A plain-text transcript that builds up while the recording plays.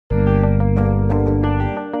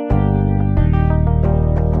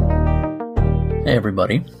Hey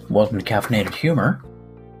everybody, welcome to Caffeinated Humor.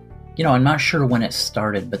 You know, I'm not sure when it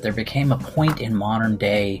started, but there became a point in modern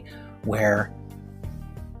day where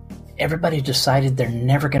everybody decided they're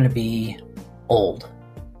never going to be old.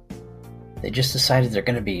 They just decided they're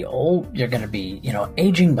going to be old, they're going to be,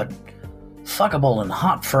 aging, but fuckable and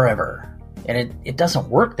hot forever. And it doesn't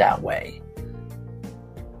work that way.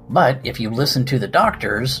 But if you listen to the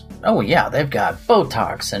doctors, oh yeah, they've got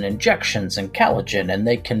Botox and injections and collagen, and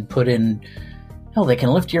they can put in... Hell, they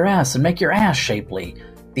can lift your ass and make your ass shapely.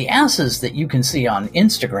 The asses that you can see on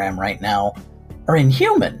Instagram right now are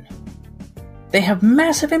inhuman. They have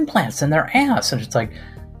massive implants in their ass, and it's like,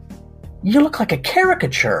 you look like a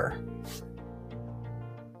caricature.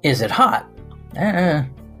 Is it hot?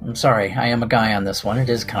 I'm sorry, I am a guy on this one. It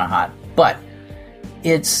is kind of hot. But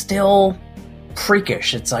it's still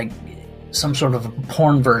freakish. It's like some sort of a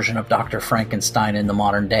porn version of Dr. Frankenstein in the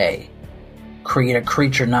modern day. Create a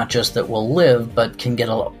creature not just that will live, but can get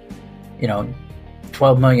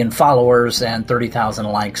 12 million followers and 30,000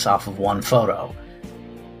 likes off of one photo.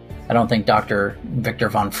 I don't think Dr. Victor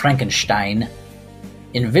von Frankenstein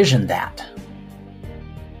envisioned that.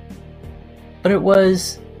 But it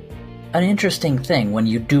was an interesting thing when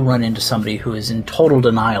you do run into somebody who is in total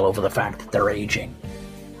denial over the fact that they're aging.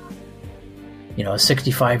 You know, a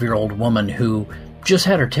 65-year-old woman who just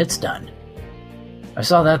had her tits done. I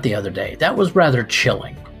saw that the other day. That was rather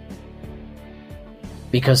chilling.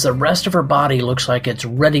 Because the rest of her body looks like it's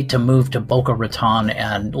ready to move to Boca Raton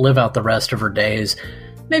and live out the rest of her days,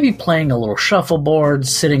 maybe playing a little shuffleboard,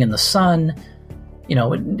 sitting in the sun. You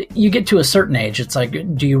know, you get to a certain age, it's like,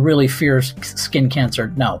 do you really fear skin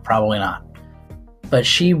cancer? No, probably not. But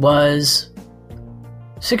she was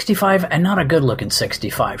 65, and not a good-looking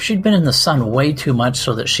 65. She'd been in the sun way too much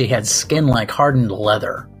so that she had skin like hardened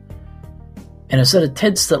leather. And a set of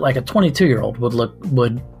tits that like a 22-year-old would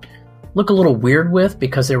look a little weird with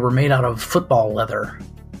because they were made out of football leather.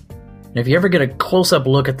 And if you ever get a close-up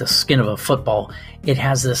look at the skin of a football, it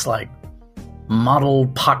has this like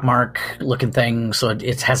mottled pockmark looking thing, so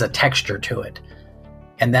it has a texture to it.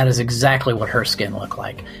 And that is exactly what her skin looked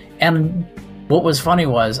like. And what was funny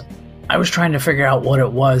was I was trying to figure out what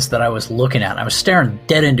it was that I was looking at. I was staring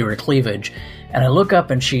dead into her cleavage, and I look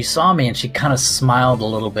up and she saw me and she kind of smiled a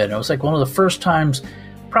little bit. And it was like one of the first times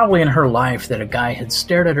probably in her life that a guy had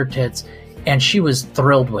stared at her tits and she was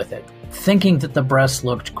thrilled with it, thinking that the breasts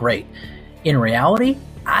looked great. In reality,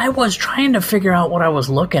 I was trying to figure out what I was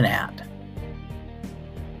looking at.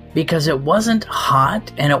 Because it wasn't hot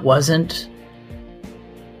and it wasn't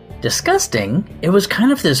disgusting. It was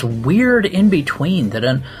kind of this weird in-between that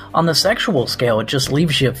on the sexual scale, it just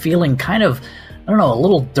leaves you feeling kind of, I don't know, a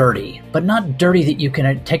little dirty. But not dirty that you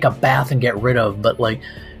can take a bath and get rid of, but like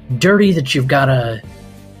dirty that you've got to,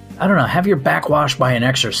 I don't know, have your back washed by an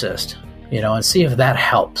exorcist, and see if that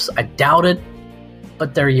helps. I doubt it,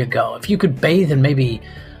 but there you go. If you could bathe in maybe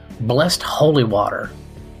blessed holy water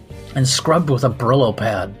and scrubbed with a Brillo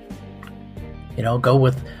pad, go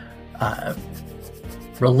with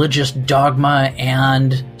religious dogma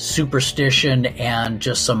and superstition and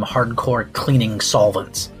just some hardcore cleaning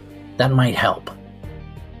solvents. That might help.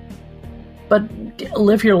 But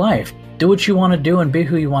live your life. Do what you want to do and be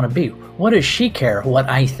who you want to be. What does she care what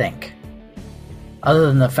I think? Other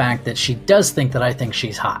than the fact that she does think that I think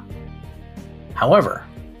she's hot. However,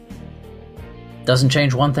 doesn't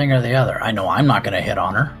change one thing or the other. I know I'm not going to hit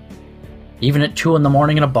on her. Even at 2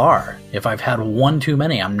 a.m. in a bar. If I've had one too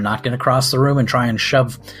many, I'm not going to cross the room and try and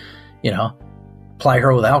shove, ply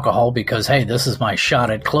her with alcohol because, hey, this is my shot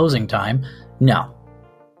at closing time. No.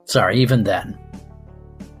 Sorry, even then.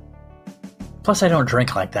 Plus, I don't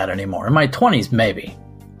drink like that anymore. In my 20s, maybe.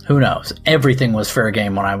 Who knows? Everything was fair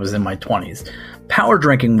game when I was in my 20s. Power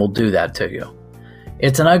drinking will do that to you.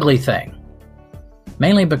 It's an ugly thing.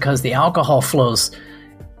 Mainly because the alcohol flows...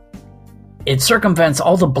 It circumvents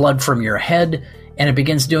all the blood from your head, and it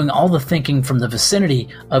begins doing all the thinking from the vicinity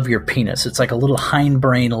of your penis. It's like a little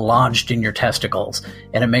hindbrain lodged in your testicles,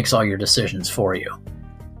 and it makes all your decisions for you.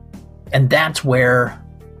 And that's where,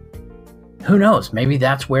 who knows, maybe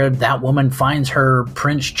that's where that woman finds her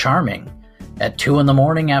Prince Charming at 2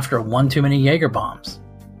 a.m. after one too many Jaeger bombs.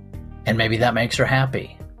 And maybe that makes her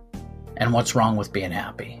happy. And what's wrong with being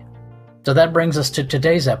happy? So that brings us to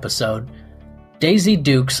today's episode, Daisy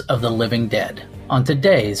Dukes of the Living Dead, on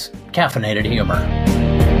today's Caffeinated Humor.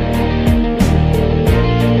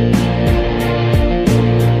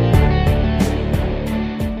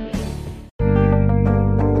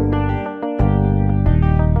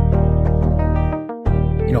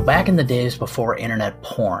 Back in the days before internet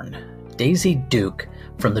porn, Daisy Duke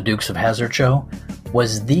from the Dukes of Hazzard show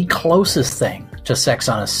was the closest thing to Sex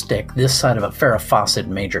on a Stick this side of a Farrah Fawcett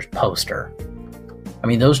Majors poster. I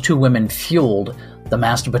mean, those two women fueled the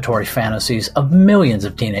masturbatory fantasies of millions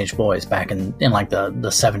of teenage boys back in like the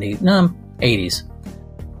 70s, 80s.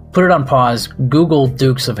 Put it on pause, Google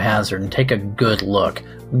Dukes of Hazzard, and take a good look.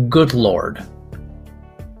 Good Lord.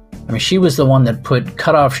 I mean, she was the one that put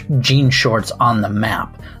cutoff jean shorts on the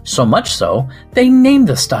map. So much so, they named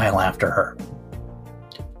the style after her.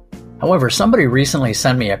 However, somebody recently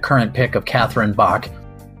sent me a current pic of Catherine Bach,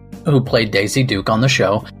 who played Daisy Duke on the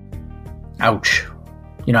show. Ouch.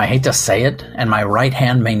 You know, I hate to say it, and my right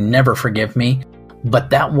hand may never forgive me, but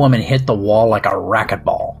that woman hit the wall like a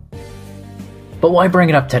racquetball. But why bring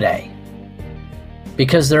it up today?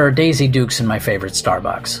 Because there are Daisy Dukes in my favorite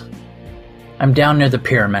Starbucks. I'm down near the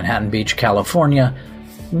pier in Manhattan Beach, California.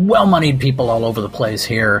 Well-moneyed people all over the place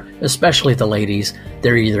here, especially the ladies.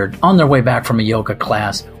 They're either on their way back from a yoga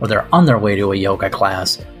class or they're on their way to a yoga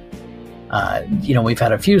class. We've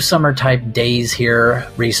had a few summer-type days here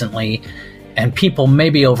recently, and people may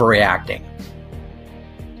be overreacting.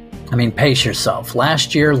 I mean, pace yourself.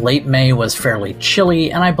 Last year, late May was fairly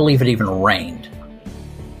chilly, and I believe it even rained.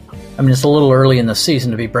 I mean, it's a little early in the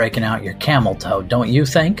season to be breaking out your camel toe, don't you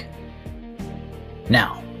think?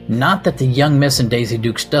 Now, not that the young Miss in Daisy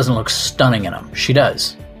Dukes doesn't look stunning in them. She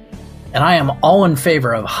does. And I am all in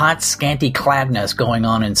favor of hot, scanty cladness going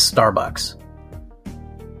on in Starbucks.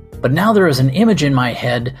 But now there is an image in my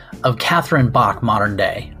head of Catherine Bach modern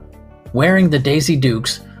day, wearing the Daisy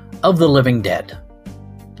Dukes of the living dead.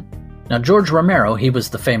 Now, George Romero, he was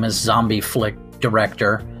the famous zombie flick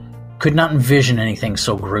director, could not envision anything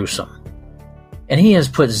so gruesome. And he has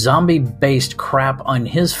put zombie-based crap on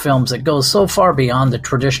his films that goes so far beyond the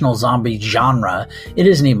traditional zombie genre, it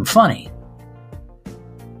isn't even funny.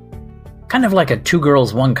 Kind of like a Two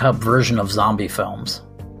Girls, One Cup version of zombie films.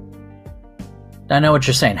 I know what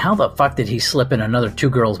you're saying. How the fuck did he slip in another Two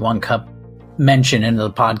Girls, One Cup mention into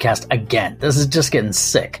the podcast again? This is just getting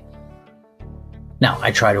sick. Now,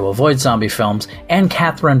 I try to avoid zombie films and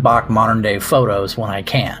Catherine Bach modern-day photos when I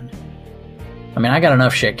can. I mean, I got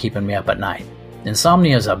enough shit keeping me up at night.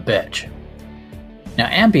 Insomnia is a bitch. Now,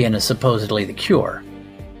 Ambien is supposedly the cure.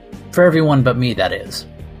 For everyone but me, that is.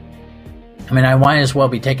 I mean, I might as well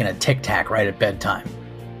be taking a Tic Tac right at bedtime.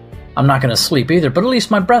 I'm not going to sleep either, but at least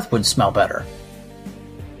my breath would smell better.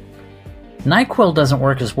 NyQuil doesn't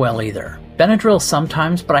work as well either. Benadryl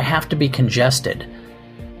sometimes, but I have to be congested.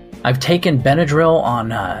 I've taken Benadryl on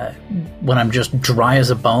when I'm just dry as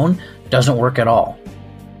a bone. Doesn't work at all.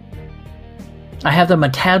 I have the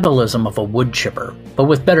metabolism of a wood chipper, but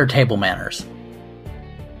with better table manners.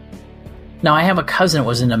 Now, I have a cousin that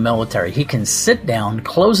was in the military. He can sit down,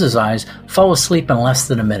 close his eyes, fall asleep in less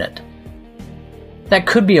than a minute. That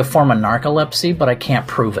could be a form of narcolepsy, but I can't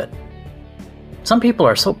prove it. Some people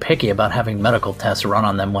are so picky about having medical tests run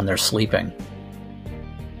on them when they're sleeping.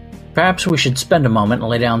 Perhaps we should spend a moment and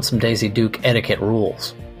lay down some Daisy Duke etiquette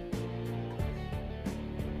rules.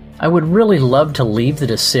 I would really love to leave the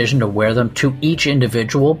decision to wear them to each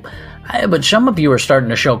individual, but some of you are starting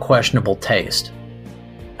to show questionable taste.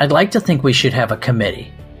 I'd like to think we should have a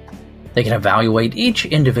committee. They can evaluate each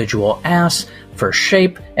individual ass for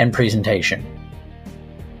shape and presentation.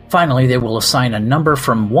 Finally, they will assign a number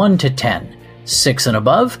from 1 to 10. 6 and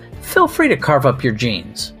above, feel free to carve up your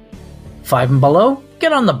jeans. 5 and below,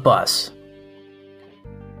 get on the bus.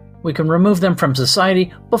 We can remove them from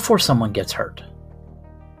society before someone gets hurt.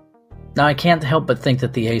 Now, I can't help but think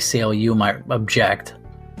that the ACLU might object.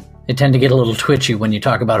 They tend to get a little twitchy when you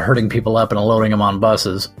talk about hurting people up and loading them on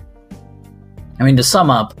buses. I mean, to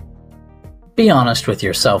sum up, be honest with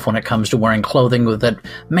yourself when it comes to wearing clothing that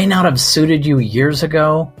may not have suited you years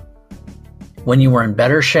ago, when you were in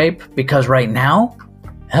better shape, because right now,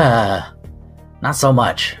 not so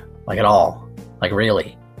much. Like at all. Like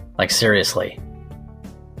really. Like seriously.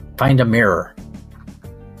 Find a mirror.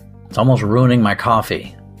 It's almost ruining my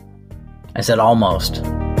coffee. I said almost.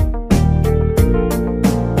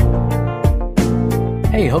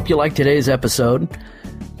 Hey, hope you liked today's episode.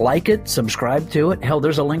 Like it, subscribe to it. Hell,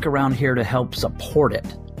 there's a link around here to help support it.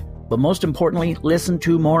 But most importantly, listen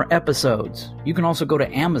to more episodes. You can also go to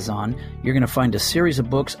Amazon. You're going to find a series of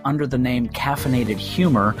books under the name Caffeinated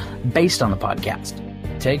Humor based on the podcast.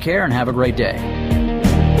 Take care and have a great day.